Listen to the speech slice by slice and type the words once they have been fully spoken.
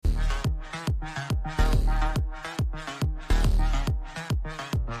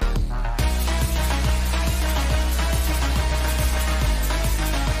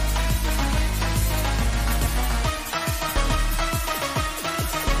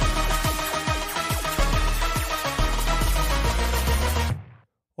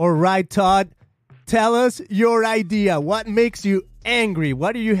All right, Todd, tell us your idea. What makes you angry?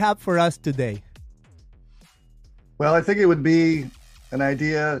 What do you have for us today? Well, I think it would be an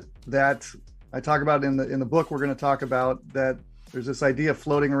idea that I talk about in the book. We're going to talk about that there's this idea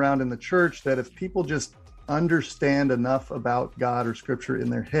floating around in the church that if people just understand enough about God or scripture in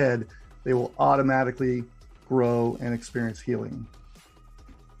their head, they will automatically grow and experience healing.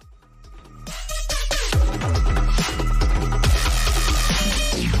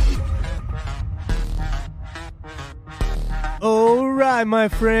 All right, my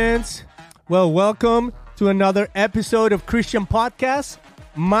friends. Well, welcome to another episode of Christian Podcast.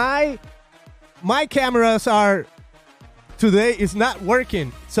 My cameras are today is not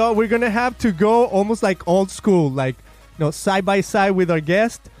working, so we're gonna have to go almost like old school, like side by side with our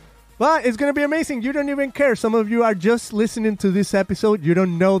guest. But it's gonna be amazing. You don't even care. Some of you are just listening to this episode. You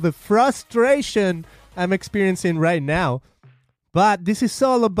don't know the frustration I'm experiencing right now. But this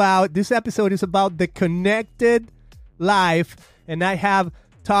episode is about the connected life, and I have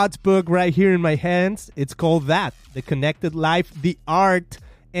Todd's book right here in my hands. It's called The Connected Life, the Art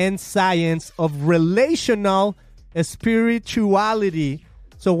and Science of Relational Spirituality.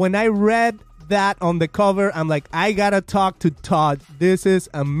 So when I read that on the cover, I'm like, I gotta talk to Todd. This is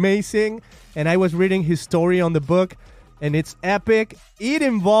amazing. And I was reading his story on the book, and it's epic. It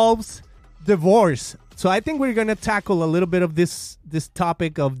involves divorce. So I think we're gonna tackle a little bit of this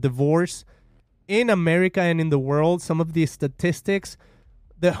topic of divorce in America and in the world, some of the statistics,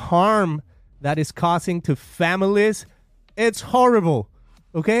 the harm that is causing to families. It's horrible,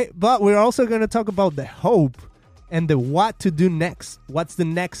 okay? But we're also going to talk about the hope and the what to do next. What's the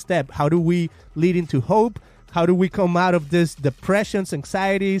next step? How do we lead into hope? How do we come out of this depressions,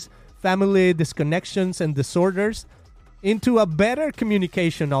 anxieties, family disconnections, and disorders into a better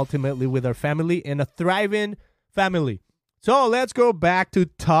communication ultimately with our family and a thriving family? So let's go back to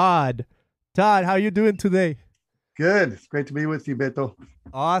Todd. Todd, how you doing today? Good. It's great to be with you, Beto.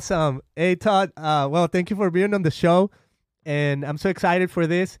 Awesome. Hey, Todd. Well, thank you for being on the show, and I'm so excited for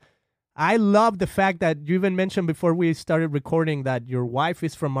this. I love the fact that you even mentioned before we started recording that your wife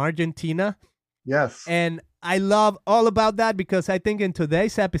is from Argentina. Yes. And I love all about that because I think in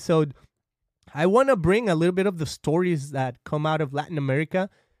today's episode, I want to bring a little bit of the stories that come out of Latin America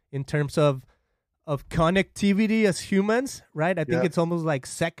in terms of connectivity as humans, right? I think it's almost like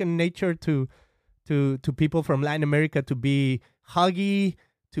second nature to people from Latin America to be huggy,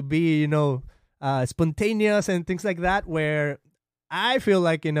 to be, spontaneous and things like that, where I feel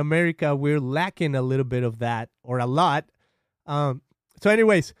like in America, we're lacking a little bit of that, or a lot. So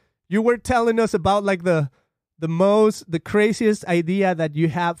anyways, you were telling us about like the craziest idea that you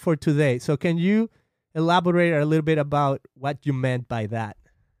have for today. So can you elaborate a little bit about what you meant by that?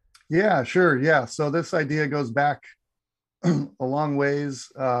 Yeah, sure. Yeah. So this idea goes back a long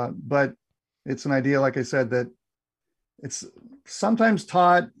ways, but it's an idea, like I said, that it's sometimes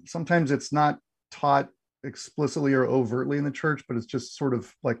taught, sometimes it's not taught explicitly or overtly in the church, but it's just sort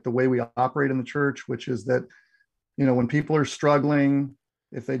of like the way we operate in the church, which is that, when people are struggling,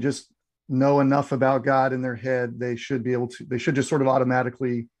 if they just know enough about God in their head, they should just sort of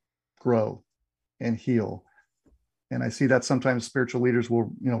automatically grow and heal. And I see that sometimes spiritual leaders will,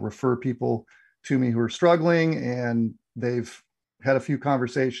 refer people to me who are struggling, and they've had a few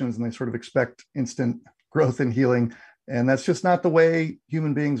conversations and they sort of expect instant growth and healing. And that's just not the way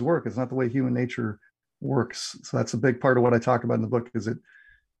human beings work. It's not the way human nature works. So that's a big part of what I talk about in the book, is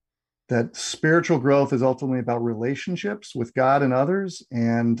that spiritual growth is ultimately about relationships with God and others,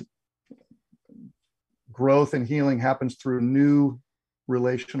 and growth and healing happens through new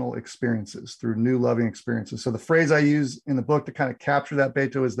relational experiences, through new loving experiences. So the phrase I use in the book to kind of capture that,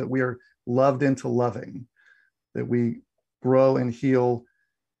 Beto, is that we are loved into loving, that we grow and heal,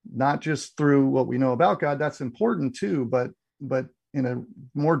 not just through what we know about God, that's important too, but in a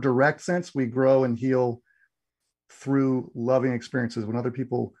more direct sense, we grow and heal through loving experiences. When other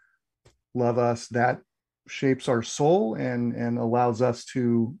people love us, that shapes our soul and allows us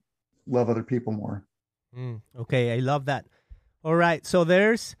to love other people more. Okay, I love that. All right, so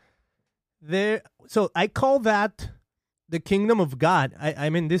so I call that the kingdom of God.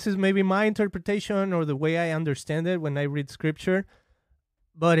 I mean, this is maybe my interpretation or the way I understand it when I read scripture,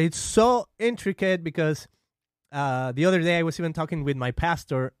 but it's so intricate because the other day I was even talking with my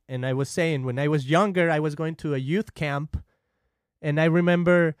pastor, and I was saying when I was younger, I was going to a youth camp, and I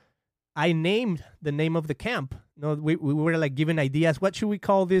remember I named the name of the camp. We were like giving ideas. What should we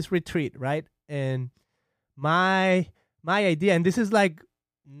call this retreat, right? And my idea, and this is like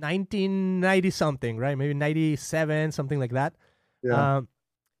 1990 something, right? Maybe 97, something like that. Yeah.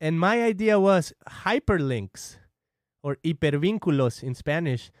 And my idea was hyperlinks. or hipervínculos in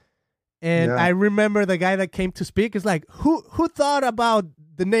Spanish. And Yeah. I remember the guy that came to speak is like, who thought about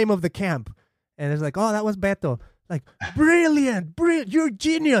the name of the camp? And it's like, oh, that was Beto. Like, brilliant, you're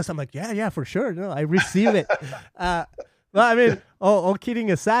genius. I'm like, yeah, for sure. No, I receive it. Well, I mean, all kidding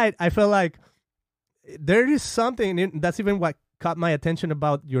aside, I feel like there is something, that's even what caught my attention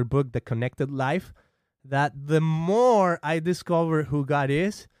about your book, The Connected Life, that the more I discover who God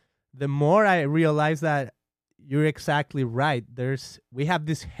is, the more I realize that you're exactly right. We have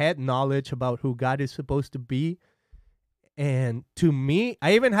this head knowledge about who God is supposed to be. And to me,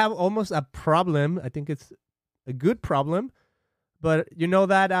 I even have almost a problem. I think it's a good problem. But you know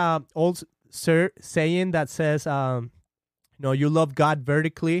that old saying that says, you love God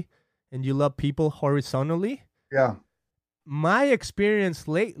vertically and you love people horizontally? Yeah. My experience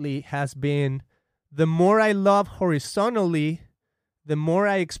lately has been the more I love horizontally, the more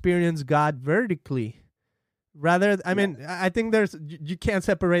I experience God vertically. I think you can't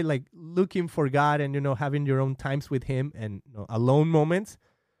separate like looking for God and, having your own times with him and alone moments.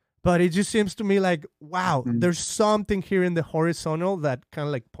 But it just seems to me like, wow, there's something here in the horizontal that kind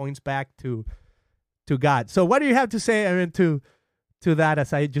of like points back to God. So what do you have to say, to that,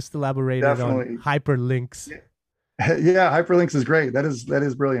 as I just elaborated Definitely. on hyperlinks? Yeah, hyperlinks is great. That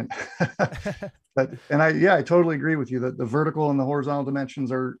is brilliant. I totally agree with you that the vertical and the horizontal dimensions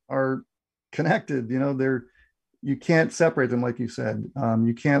are connected. You can't separate them, like you said.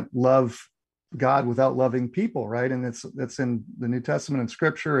 You can't love God without loving people, right? And that's in the New Testament and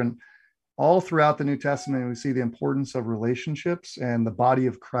Scripture, and all throughout the New Testament, we see the importance of relationships and the body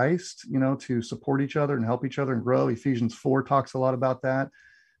of Christ, to support each other and help each other and grow. Ephesians 4 talks a lot about that.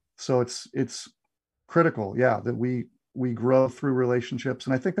 So it's critical, that we grow through relationships,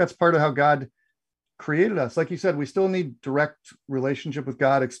 and I think that's part of how God created us. Like you said, we still need direct relationship with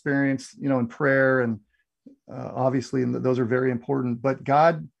God, experience, in prayer, and obviously, and those are very important. But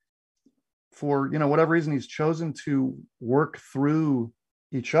God, for whatever reason, he's chosen to work through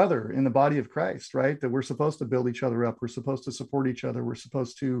each other in the body of Christ, right? That we're supposed to build each other up, we're supposed to support each other, we're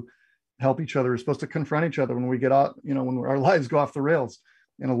supposed to help each other, we're supposed to confront each other when we get out, when our lives go off the rails,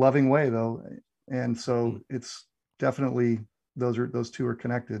 in a loving way, though. And so it's definitely those two are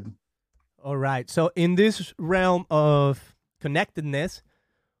connected. All right. So in this realm of connectedness,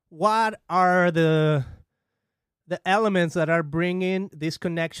 what are the elements that are bringing these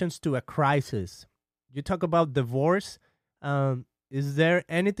connections to a crisis? You talk about divorce. Is there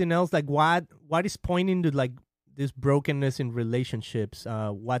anything else, like what is pointing to like this brokenness in relationships?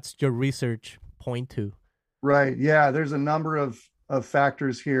 What's your research point to? Right. Yeah. There's a number of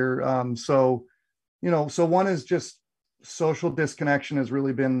factors here. So one is just social disconnection has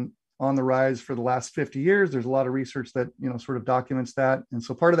really been on the rise for the last 50 years. There's a lot of research that, sort of documents that. And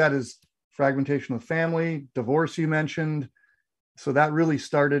so part of that is fragmentation of family, divorce, you mentioned. So that really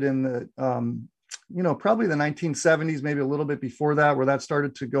started in the, probably the 1970s, maybe a little bit before that, where that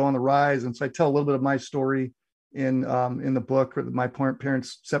started to go on the rise. And so I tell a little bit of my story in the book, where my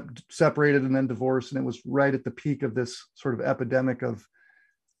parents separated and then divorced. And it was right at the peak of this sort of epidemic of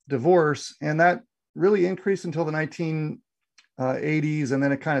divorce. And that really increased until the 1980s, and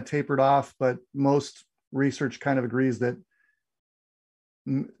then it kind of tapered off. But most research kind of agrees that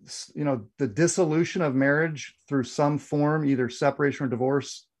the dissolution of marriage through some form, either separation or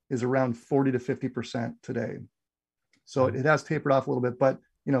divorce, is around 40 to 50% today. So it has tapered off a little bit, but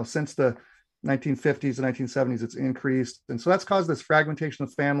since the 1950s and 1970s, it's increased. And so that's caused this fragmentation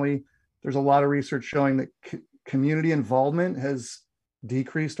of family. There's a lot of research showing that community involvement has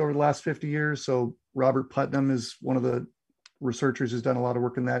decreased over the last 50 years. So Robert Putnam is one of the researchers who's done a lot of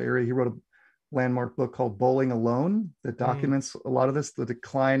work in that area. He wrote a landmark book called Bowling Alone that documents a lot of this, the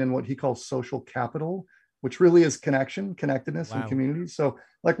decline in what he calls social capital, which really is connectedness, and community. So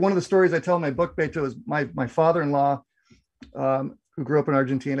like one of the stories I tell in my book, Beto, is my father-in-law, who grew up in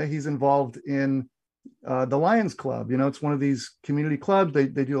Argentina. He's involved in the Lions Club. It's one of these community clubs. They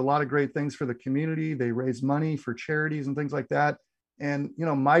do a lot of great things for the community. They raise money for charities and things like that. And,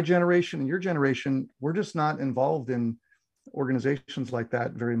 my generation and your generation, we're just not involved in organizations like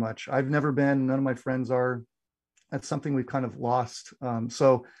that very much. I've never been, none of my friends are. That's something we've kind of lost. And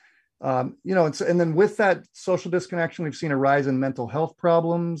then with that social disconnection, we've seen a rise in mental health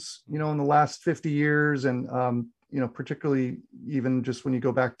problems, in the last 50 years. And, particularly even just when you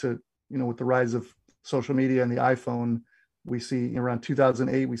go back to, with the rise of social media and the iPhone, we see around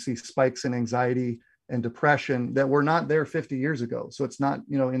 2008, we see spikes in anxiety and depression that were not there 50 years ago. So it's not,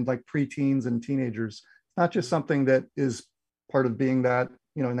 in like preteens and teenagers, it's not just something that is part of being that,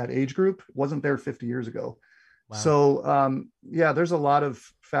 in that age group. It wasn't there 50 years ago. Wow. So, there's a lot of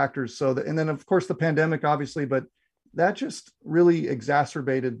factors. And then of course the pandemic, obviously, but that just really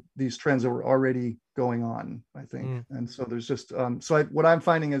exacerbated these trends that were already going on, I think. And so there's just, what I'm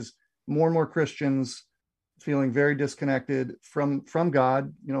finding is more and more Christians feeling very disconnected from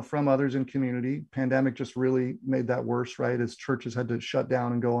God, from others in community. Pandemic just really made that worse, right? As churches had to shut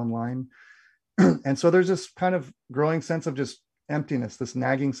down and go online. And so there's this kind of growing sense of just emptiness, this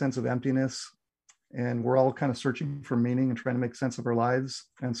nagging sense of emptiness. And we're all kind of searching for meaning and trying to make sense of our lives.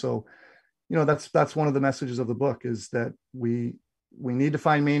 And so, that's one of the messages of the book, is that we need to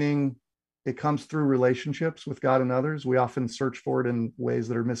find meaning. It comes through relationships with God and others. We often search for it in ways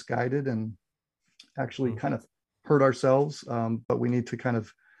that are misguided and actually kind of hurt ourselves. But we need to kind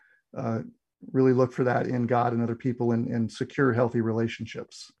of really look for that in God and other people, and secure, healthy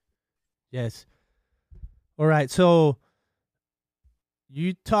relationships. Yes. All right. So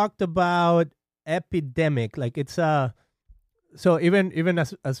you talked about epidemic, like it's so even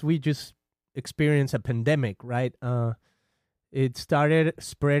as we just experienced a pandemic, right? It started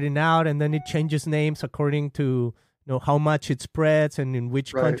spreading out, and then it changes names according to how much it spreads and in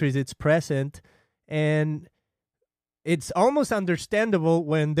which countries it's present. And it's almost understandable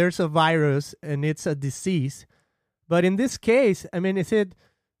when there's a virus and it's a disease. But in this case, I mean,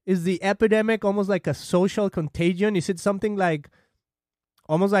 is the epidemic almost like a social contagion? Is it something like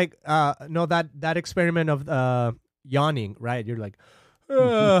almost like that experiment of yawning, right? You're like,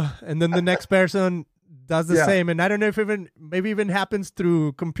 and then the next person does the same. And I don't know if maybe even happens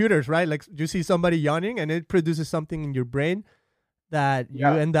through computers, right? Like you see somebody yawning and it produces something in your brain that you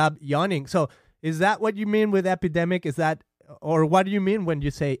end up yawning. So is that what you mean with epidemic? Is that, or what do you mean when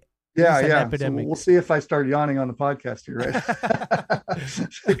you say epidemic? So we'll see if I start yawning on the podcast here, right?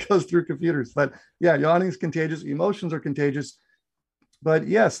 It goes through computers. But yeah, yawning is contagious. Emotions are contagious. But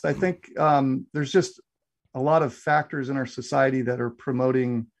yes, I think there's just a lot of factors in our society that are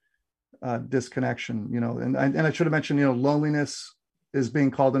promoting disconnection, and I should have mentioned, loneliness is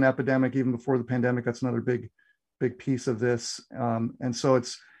being called an epidemic even before the pandemic. That's another big piece of this. And so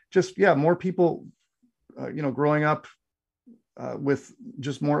it's just, more people, growing up with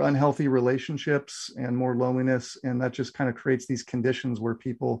just more unhealthy relationships and more loneliness. And that just kind of creates these conditions where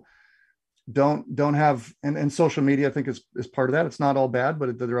people don't have, and social media, I think is part of that. It's not all bad,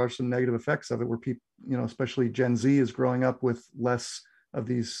 but there are some negative effects of it, where people, especially Gen Z, is growing up with less of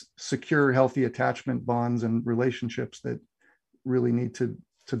these secure, healthy attachment bonds and relationships that really need to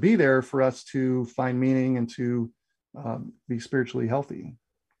be there for us to find meaning and to be spiritually healthy.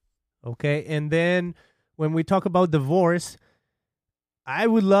 Okay. And then when we talk about divorce, I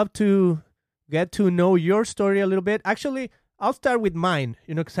would love to get to know your story a little bit. Actually, I'll start with mine,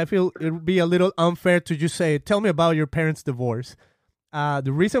 because I feel it would be a little unfair to just say, tell me about your parents' divorce.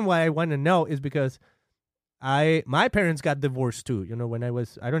 The reason why I want to know is because my parents got divorced too, when I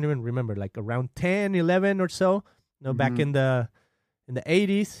don't even remember, like around 10, 11 or so, back in the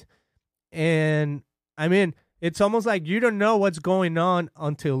 80s. And I mean, it's almost like you don't know what's going on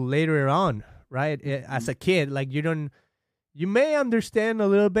until later on, right? As a kid, like you may understand a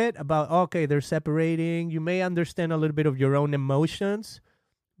little bit about, okay, they're separating. You may understand a little bit of your own emotions,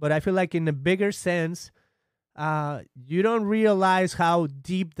 but I feel like in a bigger sense, you don't realize how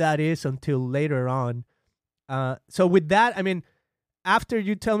deep that is until later on. So with that, I mean, after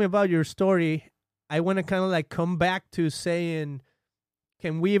you tell me about your story, I want to kind of like come back to saying,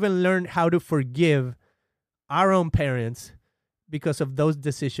 can we even learn how to forgive our own parents because of those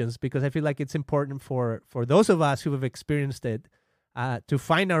decisions? Because I feel like it's important for those of us who have experienced it to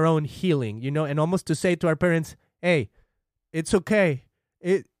find our own healing, and almost to say to our parents, hey, it's okay.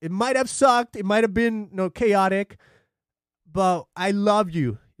 It might have sucked. It might have been chaotic, but I love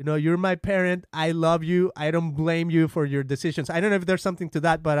you. You're my parent. I love you. I don't blame you for your decisions. I don't know if there's something to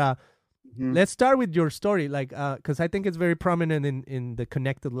that, but let's start with your story, like, because I think it's very prominent in the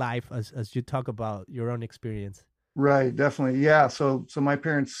connected life as you talk about your own experience. Right, definitely. Yeah. So my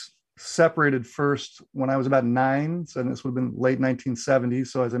parents separated first when I was about 9. So this would have been late 1970s.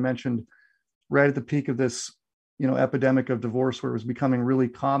 So as I mentioned, right at the peak of this, epidemic of divorce, where it was becoming really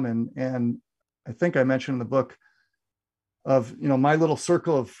common. And I think I mentioned in the book of, my little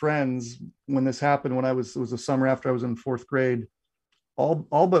circle of friends when this happened, it was the summer after I was in 4th grade, all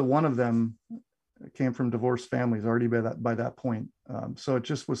but one of them came from divorced families already by that point. So it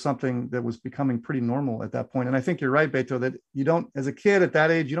just was something that was becoming pretty normal at that point. And I think you're right, Beto, that you don't, as a kid at that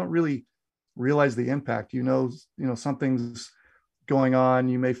age, you don't really realize the impact. Something's going on.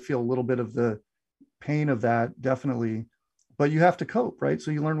 You may feel a little bit of the pain of that, definitely, but you have to cope, right?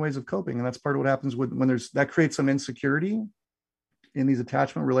 So you learn ways of coping. And that's part of what happens when that creates some insecurity in these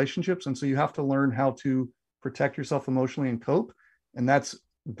attachment relationships. And so you have to learn how to protect yourself emotionally and cope. And that's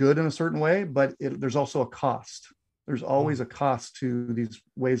good in a certain way, but there's also a cost. There's always a cost to these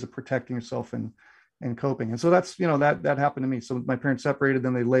ways of protecting yourself and coping. And so that's, that happened to me. So my parents separated,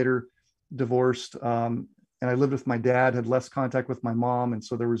 then they later divorced. And I lived with my dad, had less contact with my mom. And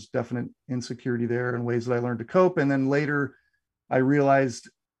so there was definite insecurity there and ways that I learned to cope. And then later I realized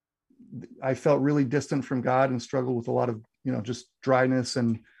I felt really distant from God and struggled with a lot of, just dryness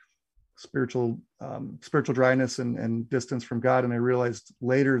and spiritual dryness and distance from God. And I realized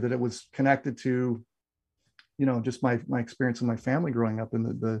later that it was connected to, just my experience in my family growing up, and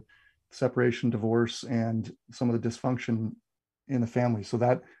the separation, divorce, and some of the dysfunction in the family. So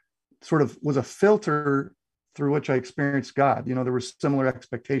that sort of was a filter through which I experienced God. There were similar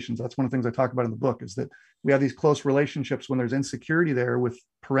expectations. That's one of the things I talk about in the book, is that we have these close relationships when there's insecurity there with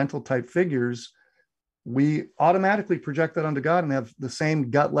parental type figures. We automatically project that onto God and have the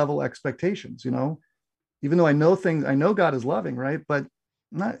same gut level expectations, even though I know God is loving, right? But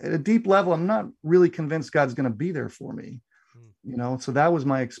not at a deep level, I'm not really convinced God's going to be there for me, so that was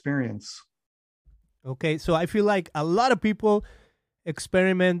my experience. Okay. So I feel like a lot of people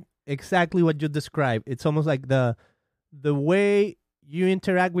experiment exactly what you described. It's almost like the way you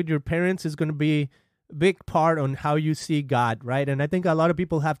interact with your parents is going to be a big part on how you see God, right? And I think a lot of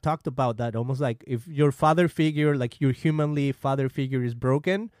people have talked about that, almost like if your father figure, like your humanly father figure, is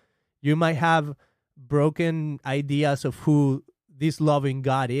broken, you might have broken ideas of who this loving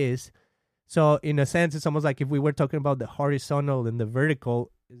God is. So in a sense, it's almost like if we were talking about the horizontal and the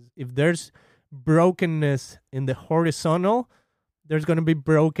vertical, if there's brokenness in the horizontal, there's going to be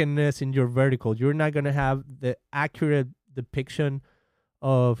brokenness in your vertical. You're not going to have the accurate depiction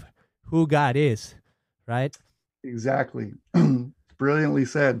of who God is, right? Exactly. Brilliantly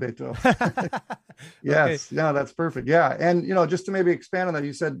said, Beto. Yes. Okay. Yeah, that's perfect. Yeah. And, just to maybe expand on that,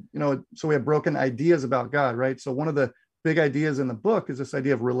 you said, so we have broken ideas about God, right? So one of the big ideas in the book is this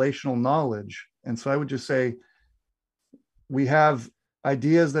idea of relational knowledge. And so I would just say we have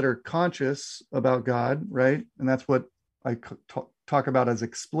ideas that are conscious about God, right? And that's what I talk about as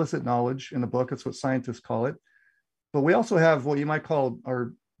explicit knowledge in the book. That's what scientists call it. But we also have what you might call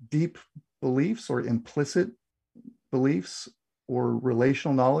our deep beliefs or implicit beliefs or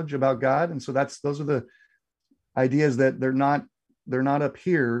relational knowledge about God. And so those are the ideas that they're not up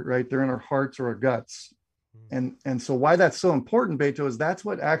here, right? They're in our hearts or our guts. And so why that's so important, Beto, is that's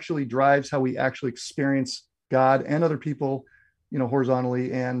what actually drives how we actually experience God and other people,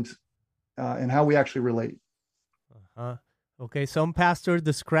 horizontally, and how we actually relate. Okay, some pastors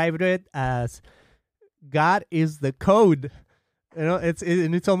described it as God is the code.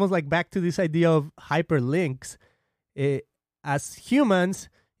 It's almost like back to this idea of hyperlinks. As humans,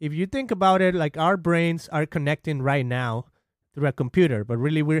 if you think about it, like our brains are connecting right now through a computer, but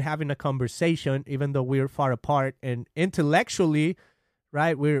really we're having a conversation even though we're far apart, and intellectually,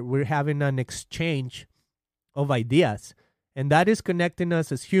 right, we're having an exchange of ideas, and that is connecting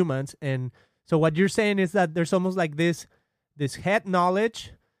us as humans. And so what you're saying is that there's almost like this head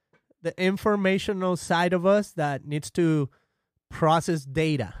knowledge, the informational side of us that needs to process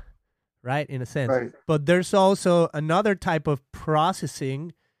data, right, in a sense. Right. But there's also another type of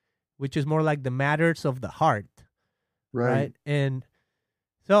processing, which is more like the matters of the heart. Right. And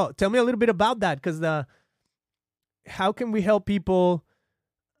so tell me a little bit about that, because how can we help people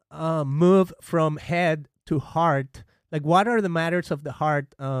move from head to heart? Like, what are the matters of the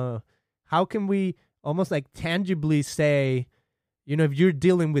heart? How can we almost like tangibly say, if you're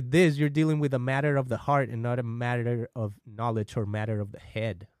dealing with this, you're dealing with a matter of the heart and not a matter of knowledge or matter of the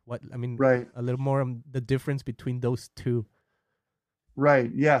head? Right. A little more on the difference between those two.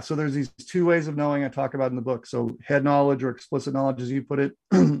 Right. Yeah. So there's these two ways of knowing I talk about in the book. So head knowledge or explicit knowledge, as you put it,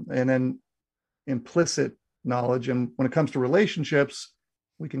 and then implicit knowledge. And when it comes to relationships,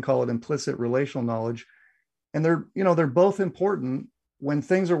 we can call it implicit relational knowledge. And they're both important. When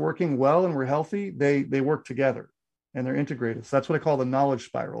things are working well and we're healthy, they work together and they're integrated. So that's what I call the knowledge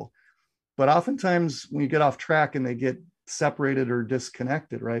spiral. But oftentimes when you get off track and they get separated or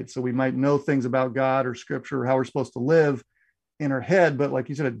disconnected, right? So we might know things about God or scripture or how we're supposed to live in our head, but like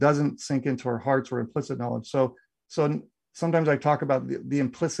you said, it doesn't sink into our hearts or implicit knowledge. So sometimes I talk about the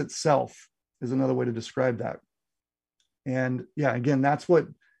implicit self is another way to describe that. And yeah, again, that's what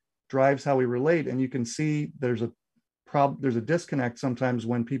drives how we relate. And you can see there's a disconnect sometimes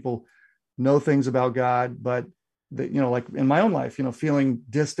when people know things about God, but like in my own life, feeling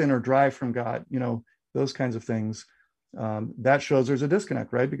distant or dry from God, those kinds of things. That shows there's a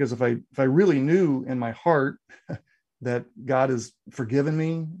disconnect, right? Because if I really knew in my heart that God has forgiven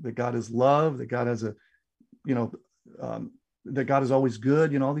me, that God is love, that God has that God is always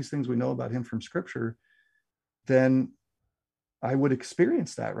good, all these things we know about him from scripture, then I would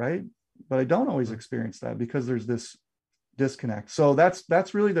experience that, right? but I don't always experience that because there's this disconnect. So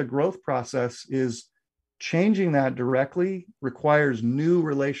that's really the growth process. Is changing that directly requires new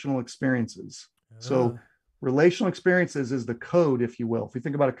relational experiences. So relational experiences is the code, if you will. If we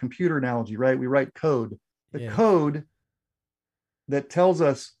think about a computer analogy, right? We write code. The code that tells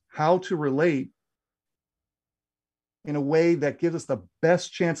us how to relate in a way that gives us the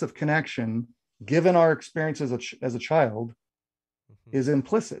best chance of connection, given our experience as a child, is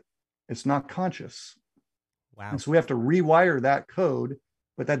implicit. It's not conscious. Wow. And so we have to rewire that code,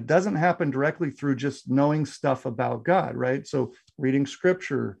 but that doesn't happen directly through just knowing stuff about God, right? So reading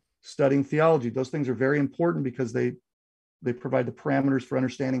scripture, studying theology, those things are very important because they provide the parameters for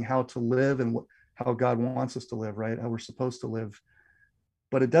understanding how to live and how God wants us to live, right? How we're supposed to live.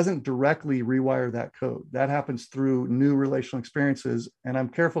 But it doesn't directly rewire that code. That happens through new relational experiences. And I'm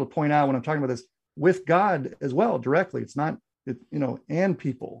careful to point out when I'm talking about this with God as well, directly. It's not, and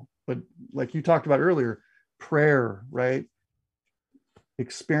people, but like you talked about earlier, prayer, right?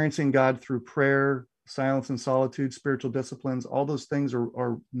 Experiencing God through prayer, silence and solitude, spiritual disciplines, all those things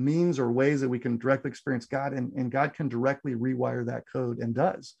are means or ways that we can directly experience God, and God can directly rewire that code and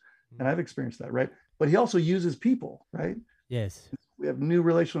does. And I've experienced that, right? But he also uses people, right? Yes. We have new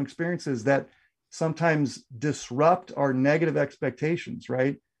relational experiences that sometimes disrupt our negative expectations,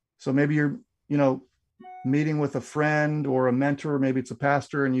 right? So maybe you're, meeting with a friend or a mentor, maybe it's a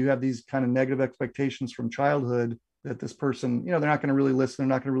pastor, and you have these kind of negative expectations from childhood that this person, they're not going to really listen,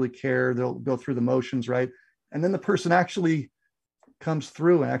 they're not going to really care, they'll go through the motions, right? And then the person actually comes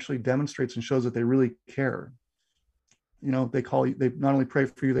through and actually demonstrates and shows that they really care. They call you, they not only pray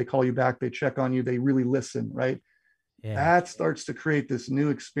for you, they call you back, they check on you, they really listen, right? Yeah. That starts to create this new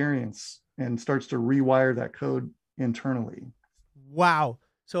experience and starts to rewire that code internally. Wow.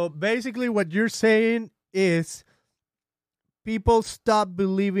 So basically what you're saying is people stop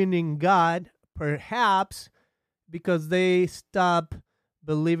believing in God, perhaps because they stop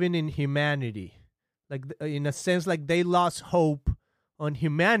believing in humanity. Like, in a sense, like they lost hope on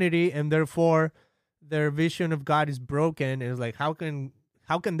humanity, and therefore their vision of God is broken. And it's like, how can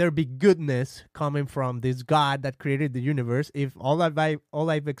there be goodness coming from this God that created the universe if all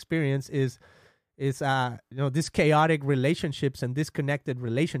I've experienced is these chaotic relationships and disconnected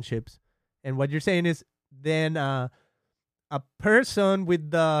relationships? And what you're saying is then a person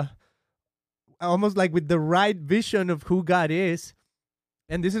with the right vision of who God is,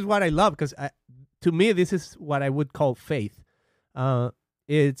 and this is what I love, because to me this is what I would call faith.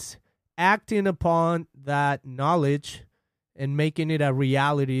 It's acting upon that knowledge and making it a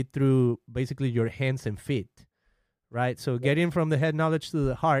reality through basically your hands and feet, right? So getting from the head knowledge to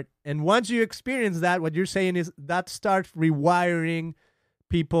the heart. And once you experience that, what you're saying is that starts rewiring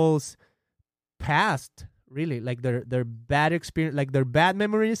people's past, really, like their bad experience, like their bad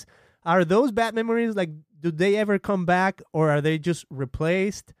memories. Are those bad memories, like, do they ever come back, or are they just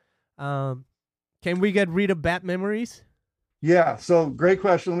replaced? Can we get rid of bad memories? Yeah, so great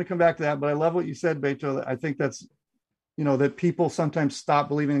question. Let me come back to that. But I love what you said, Beto. I think that's, that people sometimes stop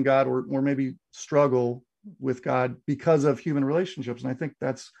believing in God or maybe struggle with God because of human relationships. And I think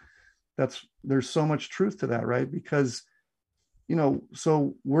that's there's so much truth to that, right? Because,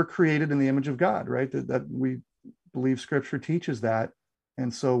 so we're created in the image of God, right? That we believe scripture teaches that.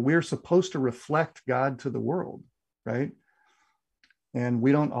 And so we're supposed to reflect God to the world, right? And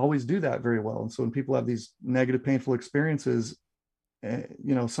we don't always do that very well. And so when people have these negative, painful experiences,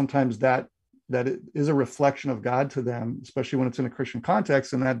 sometimes that it is a reflection of God to them, especially when it's in a Christian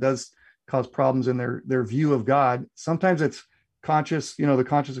context. And that does cause problems in their view of God. Sometimes it's conscious, the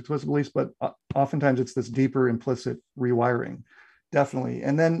conscious explicit beliefs, but oftentimes it's this deeper implicit rewiring, definitely.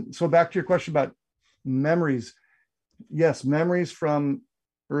 And then, so back to your question about memories. Yes, memories from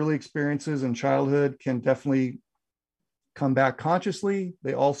early experiences in childhood can definitely come back consciously.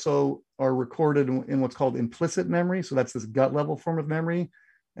 They also are recorded in what's called implicit memory. So that's this gut level form of memory.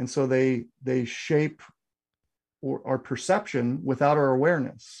 And so they shape our perception without our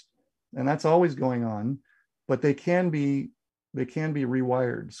awareness. And that's always going on, but they can be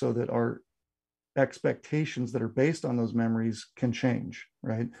rewired so that our expectations that are based on those memories can change,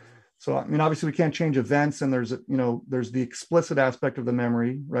 right? So, obviously we can't change events, and there's the explicit aspect of the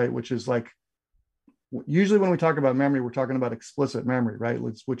memory, right? Which is like, usually when we talk about memory, we're talking about explicit memory, right?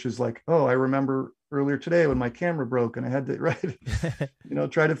 Which is like, oh, I remember earlier today when my camera broke and I had to, right,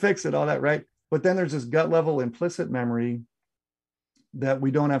 try to fix it, all that, right? But then there's this gut level implicit memory that we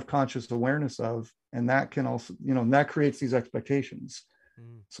don't have conscious awareness of. And that can also, that creates these expectations.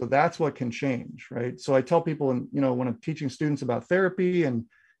 So that's what can change, right? So I tell people, and when I'm teaching students about therapy and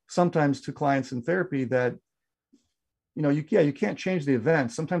sometimes to clients in therapy, that you can't change the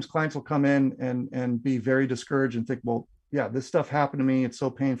event. Sometimes clients will come in and be very discouraged and think, well, yeah, this stuff happened to me. It's so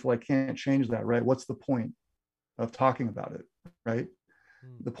painful. I can't change that, right? What's the point of talking about it, right?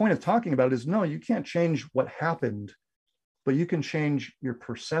 The point of talking about it is, no, you can't change what happened, but you can change your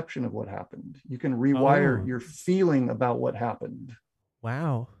perception of what happened. You can rewire your feeling about what happened.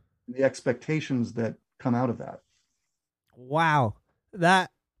 Wow. The expectations that come out of that. Wow.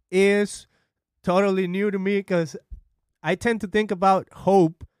 That is totally new to me, because I tend to think about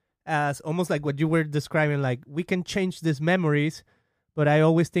hope as almost like what you were describing, like we can change these memories, but I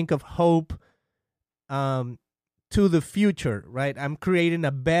always think of hope to the future, right? I'm creating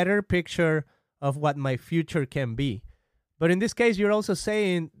a better picture of what my future can be. But in this case, you're also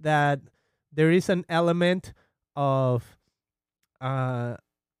saying that there is an element of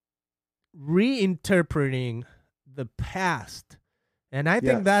reinterpreting the past. And I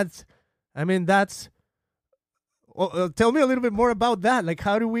think that's tell me a little bit more about that. Like,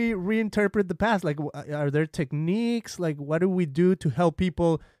 how do we reinterpret the past? Like, are there techniques? Like, what do we do to help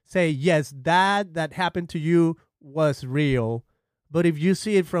people say, yes, that happened to you was real, but if you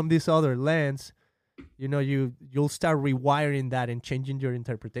see it from this other lens, you'll start rewiring that and changing your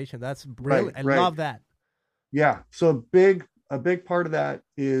interpretation. That's brilliant. I love that. Yeah. So a big part of that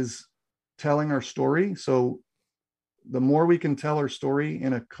is telling our story. So the more we can tell our story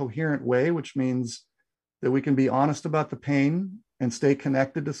in a coherent way, which means that we can be honest about the pain and stay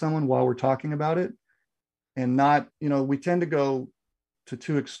connected to someone while we're talking about it, and not, we tend to go to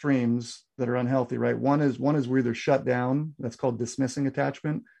two extremes that are unhealthy, right? One is we're either shut down. That's called dismissing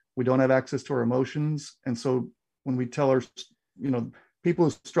attachment. We don't have access to our emotions. And so when we tell people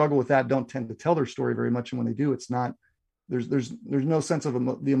who struggle with that don't tend to tell their story very much. And when they do, it's not, there's no sense of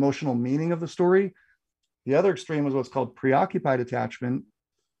the emotional meaning of the story. The other extreme is what's called preoccupied attachment.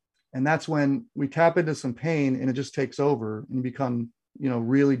 And that's when we tap into some pain and it just takes over and you become,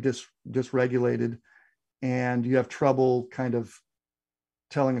 really dysregulated, and you have trouble kind of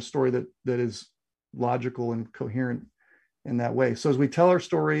telling a story that is logical and coherent in that way. So as we tell our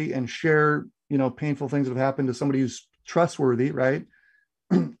story and share, painful things that have happened to somebody who's trustworthy, right?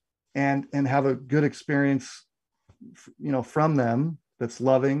 and have a good experience, from them that's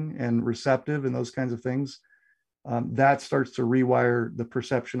loving and receptive and those kinds of things, that starts to rewire the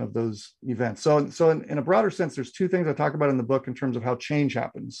perception of those events. So in a broader sense, there's two things I talk about in the book in terms of how change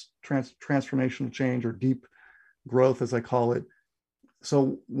happens, transformational change, or deep growth, as I call it.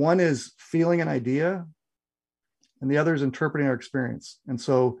 So one is feeling an idea, and the other is interpreting our experience. And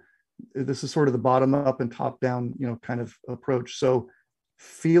so this is sort of the bottom up and top down, kind of approach. So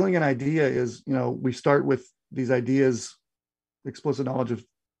feeling an idea is, we start with these ideas, explicit knowledge of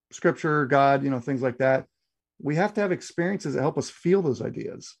scripture, God, things like that. We have to have experiences that help us feel those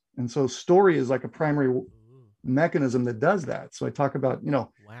ideas. And so story is like a primary mechanism that does that. So I talk about,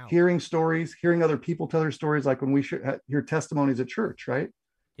 hearing stories, hearing other people tell their stories, like when we hear testimonies at church, right?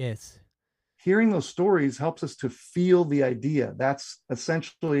 Yes. Hearing those stories helps us to feel the idea. That's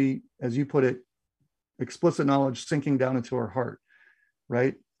essentially, as you put it, explicit knowledge sinking down into our heart,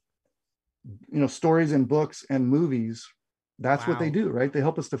 right? Stories in books and movies, that's what they do, right? They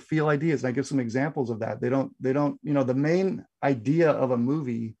help us to feel ideas. And I give some examples of that. They don't, the main idea of a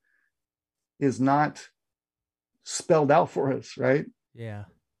movie is not spelled out for us, right? Yeah.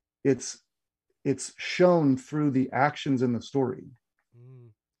 It's shown through the actions in the story.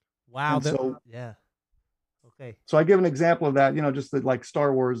 Wow. Yeah. Okay. So I give an example of that, just like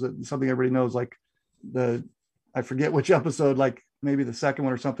Star Wars, something everybody knows, like I forget which episode, like maybe the second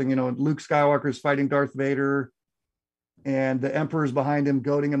one or something, Luke Skywalker is fighting Darth Vader, and the Emperor's behind him,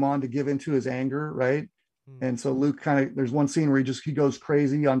 goading him on to give into his anger, right? And so Luke there's one scene where he goes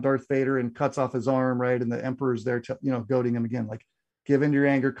crazy on Darth Vader and cuts off his arm, right? And the Emperor's there, goading him again, like, give into your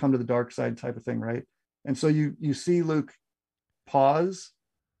anger, come to the dark side type of thing, right? And so you see Luke pause.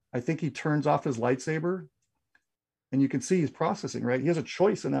 I think he turns off his lightsaber, and you can see he's processing, right? He has a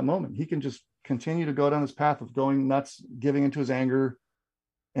choice in that moment. He can just continue to go down this path of going nuts, giving into his anger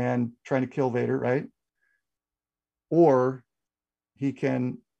and trying to kill Vader, right? Or he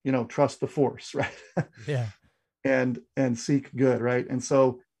can, trust the Force, right? Yeah. and seek good, right? And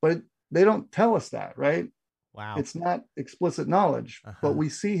so, but they don't tell us that, right? Wow. It's not explicit knowledge, but we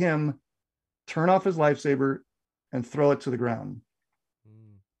see him turn off his lightsaber and throw it to the ground.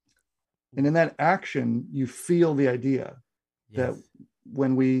 And in that action, you feel the idea that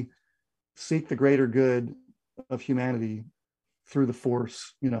when we seek the greater good of humanity through the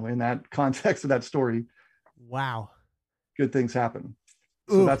Force, in that context of that story, wow, good things happen.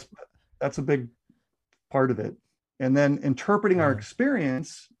 So that's a big part of it. And then interpreting our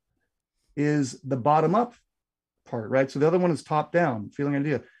experience is the bottom up part, right? So the other one is top down, feeling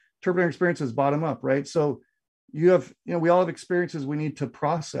idea. Interpreting experiences bottom up, right? So you have, we all have experiences we need to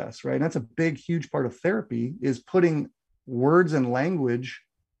process, right? And that's a big, huge part of therapy, is putting words and language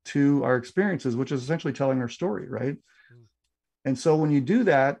to our experiences, which is essentially telling our story, right? And so when you do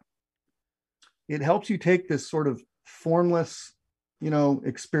that, it helps you take this sort of formless,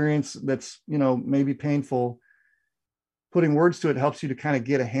 experience that's, maybe painful. Putting words to it helps you to kind of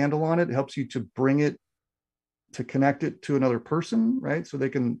get a handle on it. It helps you to bring it, to connect it to another person, right? So they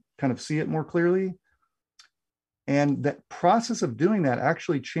can kind of see it more clearly. And that process of doing that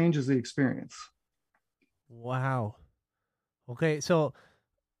actually changes the experience. Wow. Okay, so,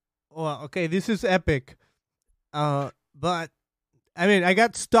 well, okay, this is epic. But I mean, I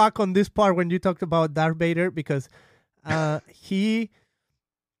got stuck on this part when you talked about Darth Vader, because he,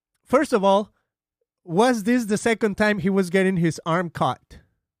 first of all, was this the second time he was getting his arm cut?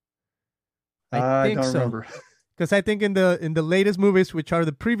 I don't remember. Because I think in the latest movies, which are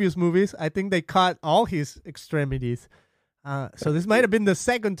the previous movies, I think they cut all his extremities. So this might have been the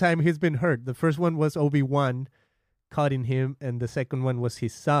second time he's been hurt. The first one was Obi-Wan cutting him, and the second one was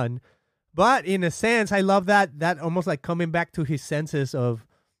his son. But in a sense, I love that almost like coming back to his senses of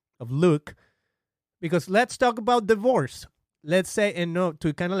Luke. Because let's talk about divorce. Let's say, and no,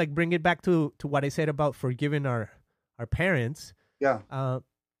 to kind of like bring it back to what I said about forgiving our parents. Yeah.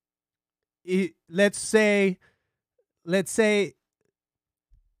 Let's say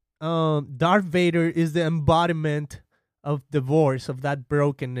Darth Vader is the embodiment of divorce, of that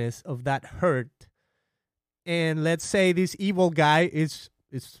brokenness, of that hurt. And let's say this evil guy is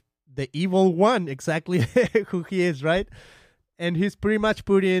the evil one, exactly who he is, right? And he's pretty much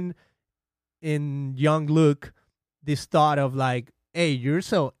put in young Luke this thought of like, hey, you're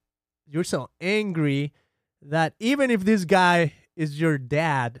so angry that even if this guy is your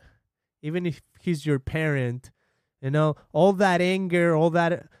dad, even if he's your parent, all that anger, all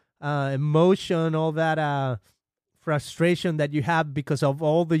that emotion, all that frustration that you have because of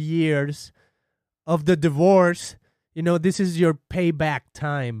all the years of the divorce, this is your payback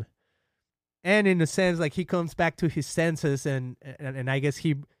time. And in a sense, like, he comes back to his senses, and I guess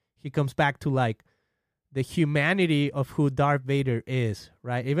he comes back to like the humanity of who Darth Vader is,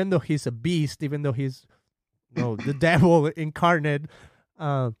 right? Even though he's a beast, even though he's the devil incarnate,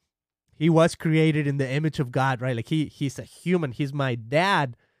 he was created in the image of God, right? Like he's a human. He's my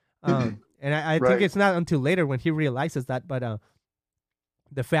dad. And I Right. think it's not until later when he realizes that, but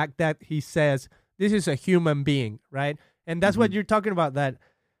the fact that he says, this is a human being, right? And that's what you're talking about, that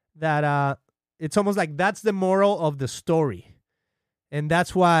it's almost like that's the moral of the story. And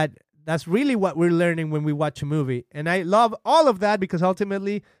that's really what we're learning when we watch a movie. And I love all of that because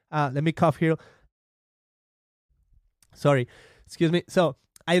ultimately, let me cough here. Sorry, excuse me. So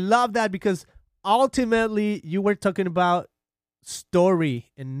I love that because ultimately you were talking about story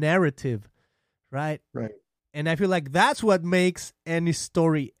and narrative, right? Right. And I feel like that's what makes any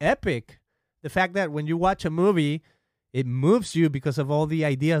story epic. The fact that when you watch a movie, it moves you because of all the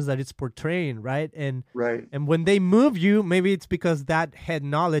ideas that it's portraying, right? And Right. and when they move you, maybe it's because that head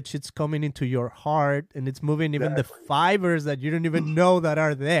knowledge, it's coming into your heart and it's moving even the fibers that you don't even know that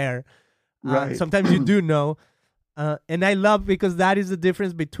are there. Right. Sometimes you do know. And I love, because that is the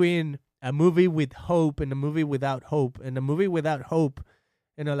difference between a movie with hope and a movie without hope. And a movie without hope,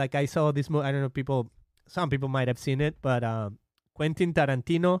 like I saw this movie, I don't know, some people might have seen it, but Quentin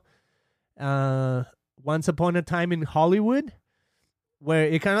Tarantino, Once Upon a Time in Hollywood, where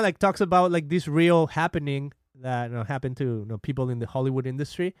it kind of like talks about like this real happening that happened to people in the Hollywood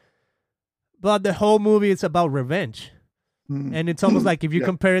industry. But the whole movie is about revenge. And it's almost like if you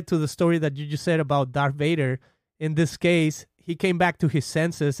compare it to the story that you just said about Darth Vader, in this case, he came back to his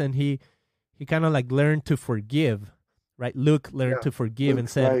senses and he kind of like learned to forgive, right? Luke learned to forgive and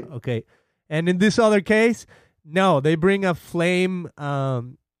said, okay. And in this other case, no, they bring a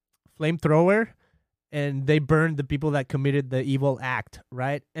flamethrower and they burn the people that committed the evil act,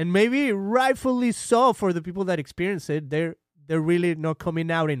 right? And maybe rightfully so for the people that experienced it. They're really not coming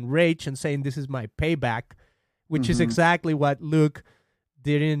out in rage and saying, this is my payback, which is exactly what Luke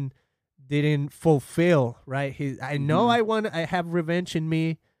didn't fulfill, right? I know I have revenge in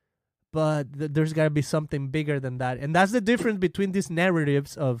me, but there's got to be something bigger than that. And that's the difference between these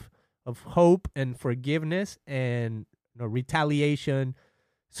narratives of hope and forgiveness and retaliation.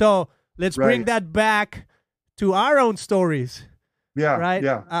 So let's bring that back to our own stories. Yeah. Right.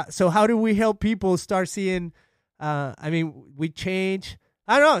 Yeah. So how do we help people start seeing? We change.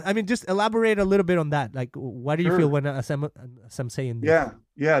 I don't know. I mean, just elaborate a little bit on that. Like, what do you feel when as I'm saying this?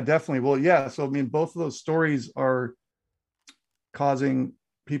 Yeah, definitely. Well, yeah. So, I mean, both of those stories are causing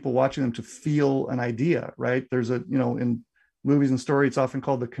people watching them to feel an idea, right? There's a, in movies and story, it's often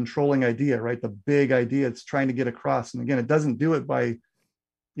called the controlling idea, right? The big idea it's trying to get across. And again, it doesn't do it by,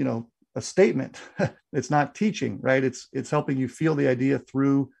 a statement. It's not teaching, right? It's helping you feel the idea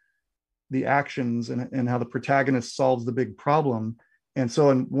through the actions and how the protagonist solves the big problem. And so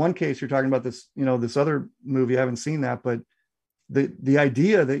in one case, you're talking about this, this other movie, I haven't seen that, but the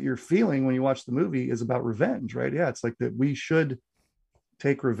idea that you're feeling when you watch the movie is about revenge, right? Yeah. It's like that we should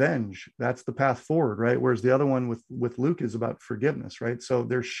take revenge. That's the path forward, right? Whereas the other one with Luke is about forgiveness, right? So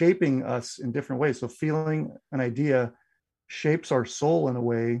they're shaping us in different ways. So feeling an idea shapes our soul in a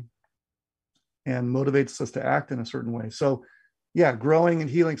way and motivates us to act in a certain way. So yeah, growing and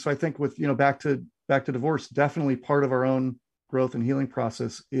healing. So I think with, back to divorce, definitely part of our own growth and healing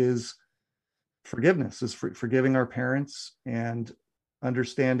process is forgiveness, is forgiving our parents and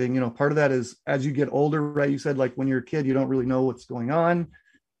understanding, part of that is as you get older, right? You said like when you're a kid, you don't really know what's going on.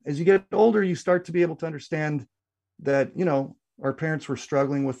 As you get older, you start to be able to understand that, our parents were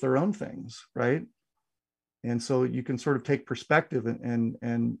struggling with their own things, right? And so you can sort of take perspective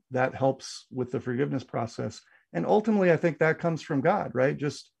and that helps with the forgiveness process. And ultimately, I think that comes from God, right?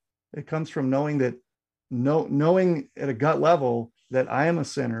 It comes from knowing that, knowing at a gut level that I am a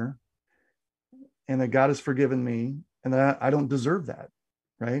sinner and that God has forgiven me and that I don't deserve that,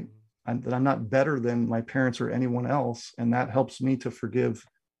 right? That I'm not better than my parents or anyone else. And that helps me to forgive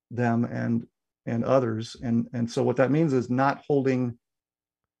them and others. And so what that means is not holding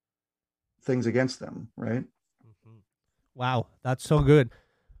things against them, right? Wow, that's so good.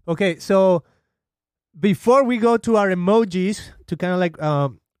 Okay, so before we go to our emojis to kind of like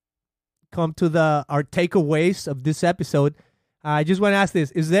come to our takeaways of this episode, I just want to ask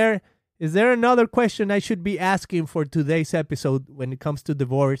this: Is there another question I should be asking for today's episode when it comes to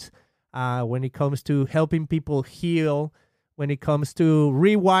divorce, when it comes to helping people heal, when it comes to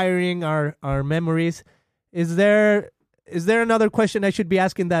rewiring our memories? Is there another question I should be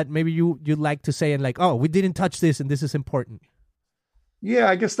asking that maybe you'd like to say and like, oh, we didn't touch this and this is important? Yeah,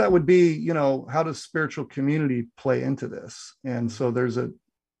 I guess that would be, how does spiritual community play into this? And so there's a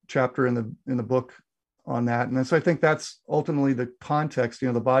chapter in the book on that. And so I think that's ultimately the context,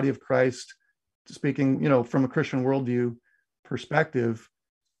 the body of Christ, speaking, from a Christian worldview perspective,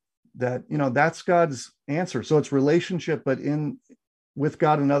 that, that's God's answer. So it's relationship, but with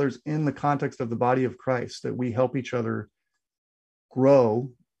God and others in the context of the body of Christ, that we help each other grow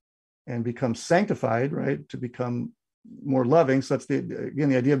and become sanctified, right? To become more loving. So that's the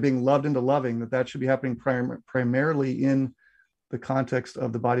idea of being loved into loving, that should be happening primarily in the context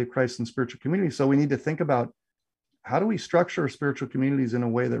of the body of Christ and spiritual community. So we need to think about how do we structure spiritual communities in a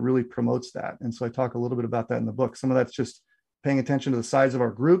way that really promotes that. And so I talk a little bit about that in the book. Some of that's just paying attention to the size of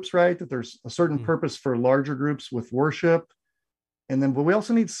our groups, right? That there's a certain purpose for larger groups with worship. But we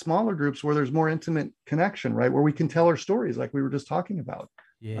also need smaller groups where there's more intimate connection, right? Where we can tell our stories like we were just talking about.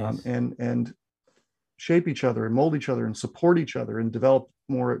 Yes. And shape each other and mold each other and support each other and develop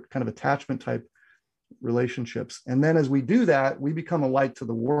more kind of attachment type relationships. And then as we do that, we become a light to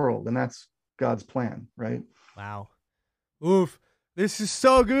the world. And that's God's plan, right? Wow. Oof. This is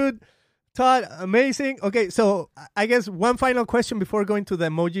so good. Todd, amazing. Okay, so I guess one final question before going to the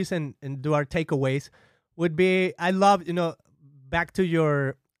emojis and do our takeaways would be, I love, back to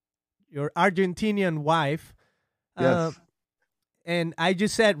your Argentinian wife. Yes. And I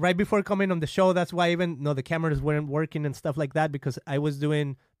just said right before coming on the show, that's why even the cameras weren't working and stuff like that, because I was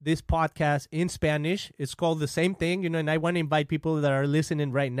doing this podcast in Spanish. It's called the same thing, and I want to invite people that are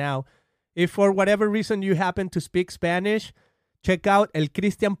listening right now. If for whatever reason you happen to speak Spanish, check out El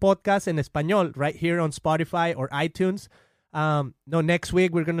Cristian Podcast en Español right here on Spotify or iTunes. Next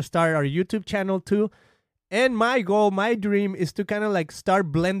week we're going to start our YouTube channel too. And my goal, my dream is to kind of like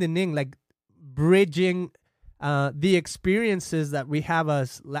start blending in, like bridging the experiences that we have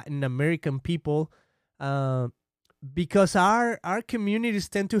as Latin American people, because our communities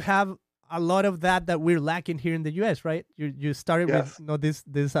tend to have a lot of that we're lacking here in the U.S., right? You started Yes. with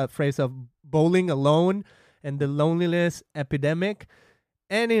this phrase of bowling alone and the loneliness epidemic.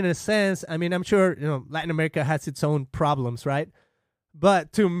 And in a sense, I mean, I'm sure, Latin America has its own problems, right?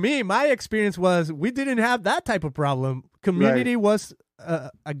 But to me, my experience was we didn't have that type of problem. Community was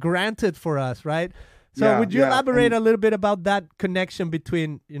granted for us, right? So would you elaborate a little bit about that connection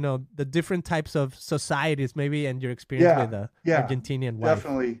between, the different types of societies maybe and your experience with the Argentinian wife?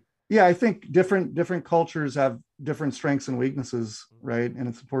 Definitely. Yeah, I think different cultures have different strengths and weaknesses, right? And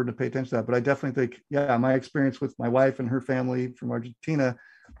it's important to pay attention to that. But I definitely think, my experience with my wife and her family from Argentina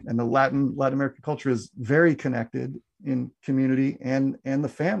and the Latin American culture is very connected in community and the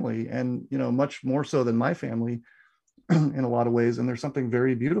family, and much more so than my family. in a lot of ways. And there's something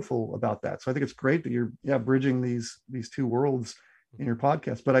very beautiful about that. So I think it's great that you're bridging these two worlds in your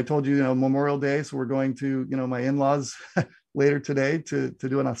podcast. But I told you, Memorial Day. So we're going to, my in-laws later today to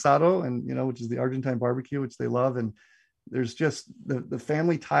do an asado, and, which is the Argentine barbecue, which they love. And there's just the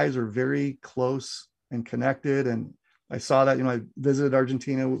family ties are very close and connected. And I saw that, I visited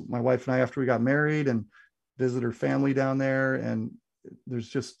Argentina, my wife and I, after we got married, and visited her family down there. And there's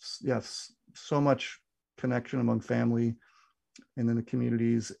just, so much connection among family and in the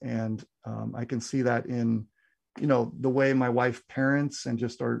communities. And I can see that in, the way my wife parents, and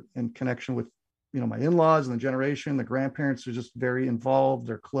just are in connection with, my in-laws and the generation. The grandparents are just very involved.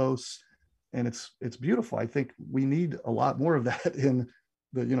 They're close, and it's beautiful. I think we need a lot more of that in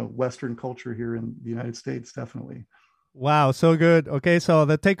the, Western culture here in the United States, definitely. Wow, so good. Okay, so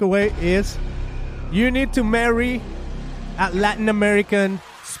the takeaway is you need to marry a Latin American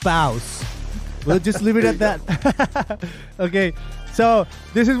spouse. We'll just leave it at that. Okay, so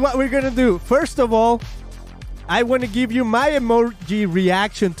this is what we're going to do. First of all, I want to give you my emoji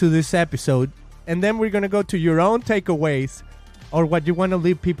reaction to this episode, and then we're going to go to your own takeaways or what you want to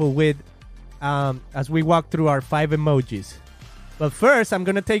leave people with as we walk through our 5 emojis. But first, I'm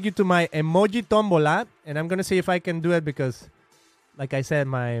going to take you to my emoji tombola, and I'm going to see if I can do it because, like I said,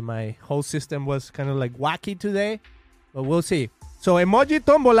 my whole system was kind of like wacky today, but we'll see. So emoji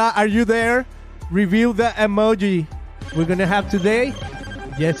tombola, are you there? Reveal the emoji we're going to have today.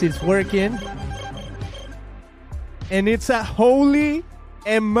 Yes, it's working. And it's a holy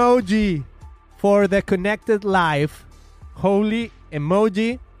emoji for the connected life. Holy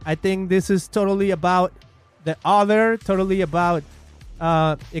emoji. I think this is totally about the other, totally about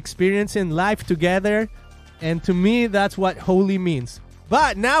experiencing life together. And to me, that's what holy means.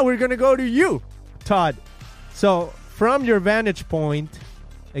 But now we're going to go to you, Todd. So from your vantage point,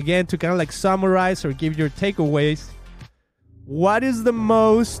 again, to kind of like summarize or give your takeaways, what is the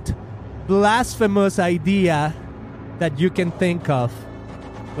most blasphemous idea that you can think of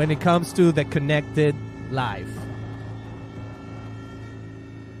when it comes to the connected life?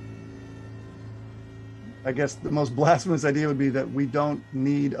 I guess the most blasphemous idea would be that we don't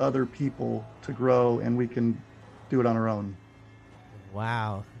need other people to grow, and we can do it on our own.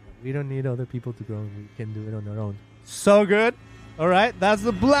 Wow. We don't need other people to grow, and we can do it on our own. So good. All right. That's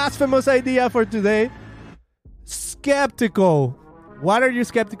the blasphemous idea for today. Skeptical. What are you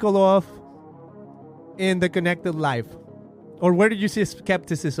skeptical of in the connected life? Or where did you see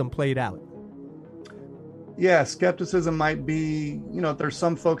skepticism played out? Yeah, skepticism might be, there's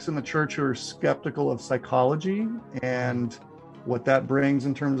some folks in the church who are skeptical of psychology and what that brings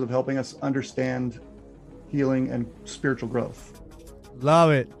in terms of helping us understand healing and spiritual growth. Love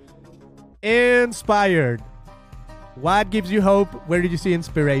it. Inspired. What gives you hope? Where did you see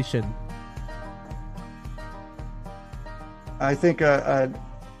inspiration? I think a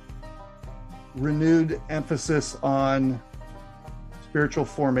renewed emphasis on spiritual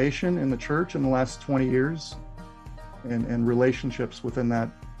formation in the church in the last 20 years and relationships within that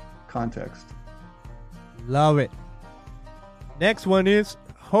context. Love it. Next one is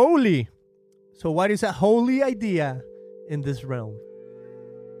holy. So what is a holy idea in this realm?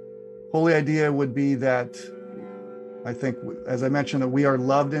 Holy idea would be that I think, as I mentioned, that we are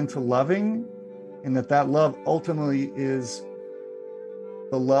loved into loving, and that love ultimately is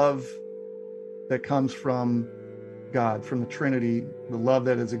the love that comes from God, from the Trinity, the love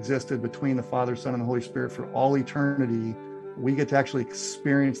that has existed between the Father, Son, and the Holy Spirit for all eternity. We get to actually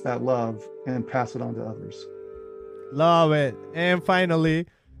experience that love and pass it on to others. Love it. And finally,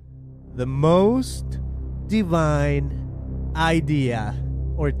 the most divine idea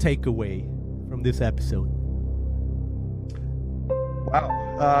or takeaway from this episode. Wow.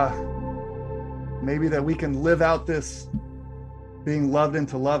 Maybe that we can live out this being loved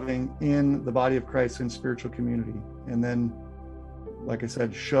into loving in the body of Christ in spiritual community. And then, like I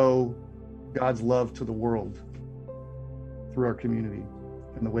said, show God's love to the world through our community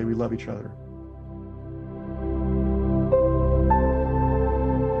and the way we love each other.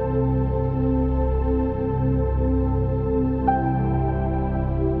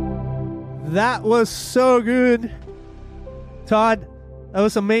 That was so good, Todd. That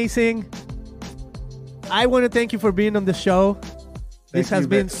was amazing. I want to thank you for being on the show. This has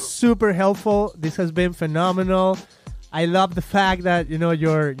been super helpful. This has been phenomenal. I love the fact that,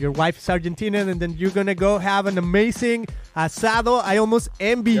 your wife is Argentinian, and then you're going to go have an amazing asado. I almost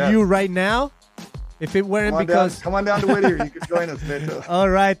envy you right now. If it weren't because... Come on down to Whittier. You can join us, Beto. All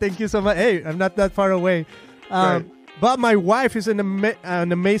right. Thank you so much. Hey, I'm not that far away. Right. But my wife is an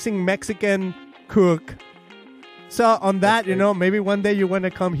amazing Mexican cook. So on that, maybe one day you want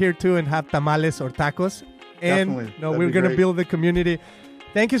to come here too and have tamales or tacos. and Definitely. no, That'd we're be going to great. build the community.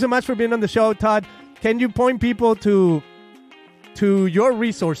 Thank you so much for being on the show, Todd. Can you point people to your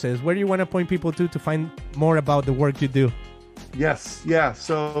resources? Where do you want to point people to find more about the work you do? Yes, yeah.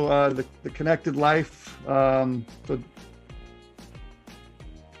 So the Connected Life, so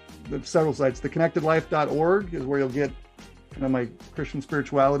there's several sites. TheConnectedLife.org is where you'll get kind of my Christian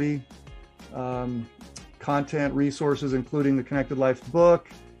spirituality content, resources, including the Connected Life book.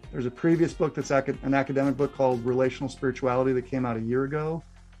 There's a previous book that's an academic book called Relational Spirituality that came out a year ago.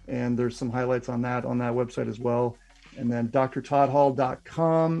 And there's some highlights on that website as well. And then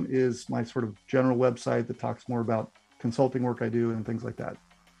drtoddhall.com is my sort of general website that talks more about consulting work I do and things like that.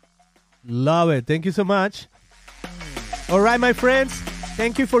 Love it. Thank you so much. All right, my friends.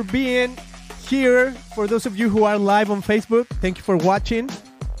 Thank you for being here. For those of you who are live on Facebook, thank you for watching.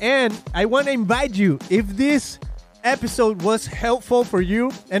 And I want to invite you, if this episode was helpful for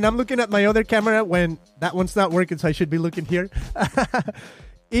you, and I'm looking at my other camera when that one's not working, so I should be looking here.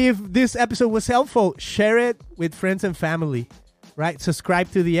 If this episode was helpful, share it with friends and family, right?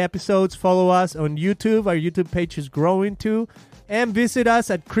 Subscribe to the episodes, follow us on YouTube. Our YouTube page is growing too. And visit us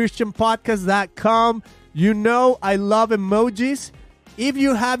at christianpodcast.com. You know I love emojis. If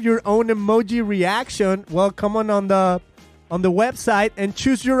you have your own emoji reaction, well, come on the website and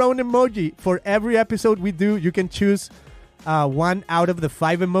choose your own emoji. For every episode we do, you can choose one out of the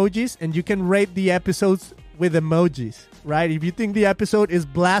 5 emojis, and you can rate the episodes with emojis, right? If you think the episode is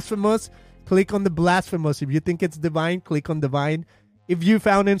blasphemous, click on the blasphemous. If you think it's divine, click on divine. If you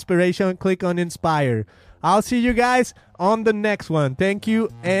found inspiration, click on inspire. I'll see you guys on the next one. Thank you,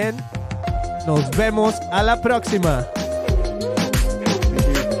 and nos vemos a la próxima.